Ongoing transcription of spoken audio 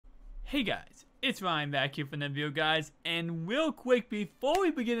Hey guys, it's Ryan back here from the video guys, and real quick before we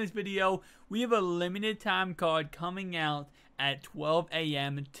begin this video, we have a limited time card coming out at 12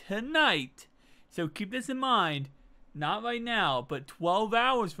 a.m. tonight. So keep this in mind, not right now, but 12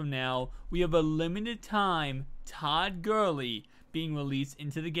 hours from now, we have a limited time Todd Gurley being released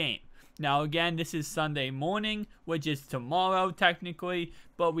into the game. Now again, this is Sunday morning, which is tomorrow technically,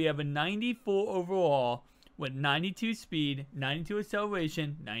 but we have a 94 overall with 92 speed, 92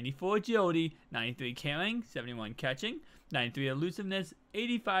 acceleration, 94 agility, 93 carrying, 71 catching, 93 elusiveness,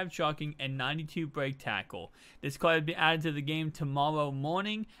 85 trucking, and 92 break tackle. This card will be added to the game tomorrow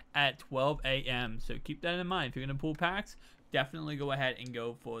morning at 12 a.m. So keep that in mind. If you're going to pull packs, definitely go ahead and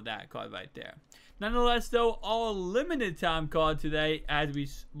go for that card right there. Nonetheless, though, our limited time card today, as we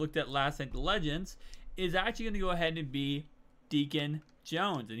looked at last night, the Legends, is actually going to go ahead and be Deacon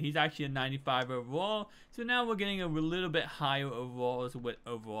Jones, and he's actually a 95 overall. So now we're getting a little bit higher overalls with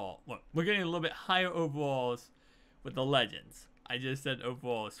we're getting a little bit higher overalls with the Legends. I just said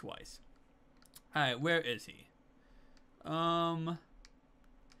overalls twice. All right, where is he? I'm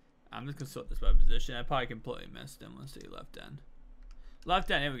just gonna sort this by position. I probably completely missed him. Let's see, left end.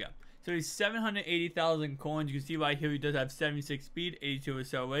 Left end. Here we go. So he's 780,000 coins. You can see right here he does have 76 speed, 82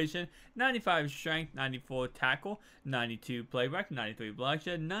 acceleration, 95 strength, 94 tackle, 92 play rec, 93 block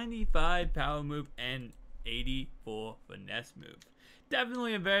shed, 95 power move, and 84 finesse move.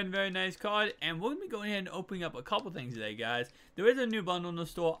 Definitely a very, very nice card, and we're going to be going ahead and opening up a couple things today, guys. There is a new bundle in the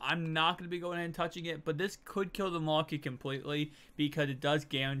store. I'm not going to be going ahead and touching it, but this could kill the market completely because it does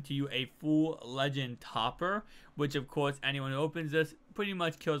guarantee you a full Legend topper, which, of course, anyone who opens this pretty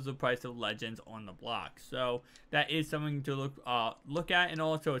much kills the price of Legends on the block. So that is something to look at, and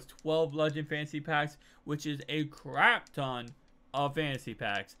also it's 12 Legend fantasy packs, which is a crap ton of fantasy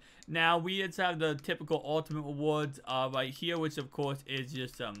packs. Now we just have the typical ultimate rewards right here, which of course is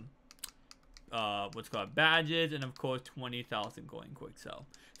just some what's called badges, and of course 20,000 coin quick sell.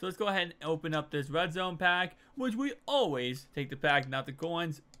 So let's go ahead and open up this red zone pack, which we always take the pack, not the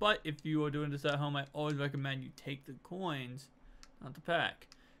coins. But if you are doing this at home, I always recommend you take the coins, not the pack.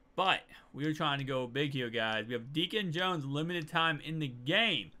 But we are trying to go big here, guys. We have Deacon Jones limited time in the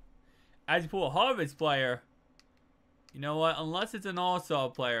game. As you pull a Harvest player, you know what? Unless it's an all-star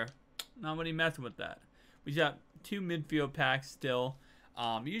player, not really messing with that. We got two midfield packs still,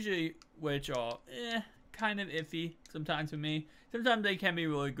 usually which are kind of iffy sometimes for me. Sometimes they can be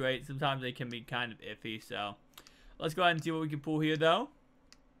really great. Sometimes they can be kind of iffy. So let's go ahead and see what we can pull here, though.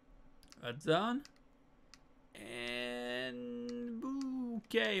 Red zone. And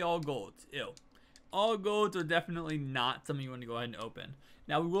okay, all golds. Ew. All golds are definitely not something you want to go ahead and open.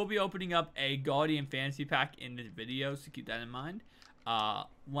 Now, we will be opening up a Guardian Fantasy Pack in this video, so keep that in mind.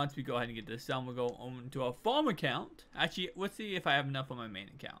 Once we go ahead and get this done, we'll go on to our farm account. Actually, let's see if I have enough on my main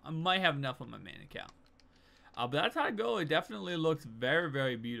account. I might have enough on my main account. But that's how I go. It definitely looks very,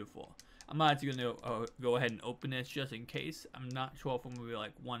 very beautiful. I'm not actually going to go ahead and open this just in case. I'm not sure if I'm going to be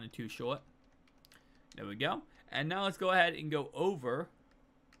like 1 or 2 short. There we go. And now let's go ahead and go over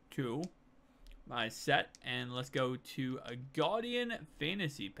to my set, and let's go to a Guardian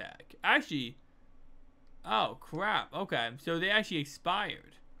Fantasy Pack. Actually, oh crap, okay, so they actually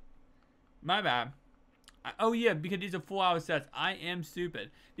expired. My bad. Oh yeah, because these are 4-hour sets. I am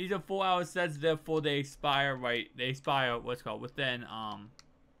stupid. These are 4-hour sets, therefore they expire, right? They expire, what's called, within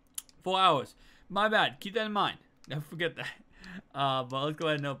 4 hours. My bad, keep that in mind. Don't forget that. But let's go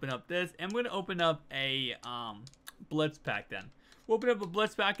ahead and open up this, and we're gonna open up a Blitz pack then. We'll open up a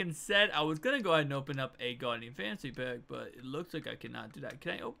Blitz pack instead. I was going to go ahead and open up a Guardian Fantasy Pack, but it looks like I cannot do that.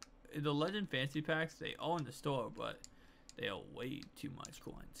 Can I open the Legend Fantasy Packs? They are in the store, but they are way too much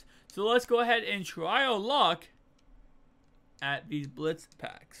coins. So let's go ahead and try our luck at these Blitz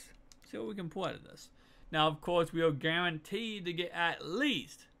packs. See what we can pull out of this. Now, of course, we are guaranteed to get at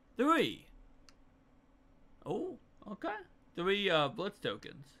least 3. Oh, okay. 3 Blitz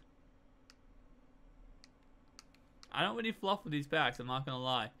tokens. I don't really fluff with these packs, I'm not going to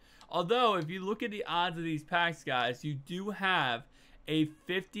lie. Although, if you look at the odds of these packs, guys, you do have a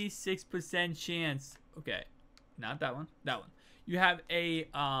 56% chance. Okay, not that one, that one. You have a,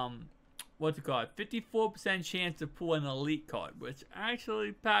 what's it called? 54% chance to pull an elite card, which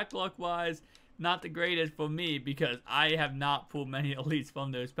actually, pack luck-wise, not the greatest for me because I have not pulled many elites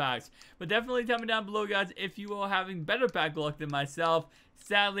from those packs. But definitely tell me down below, guys, if you are having better pack luck than myself.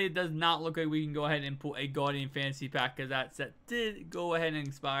 Sadly, it does not look like we can go ahead and pull a Guardian Fantasy Pack because that set did go ahead and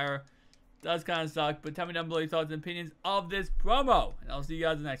expire. Does kind of suck, but tell me down below your thoughts and opinions of this promo. And I'll see you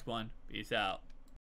guys in the next one. Peace out.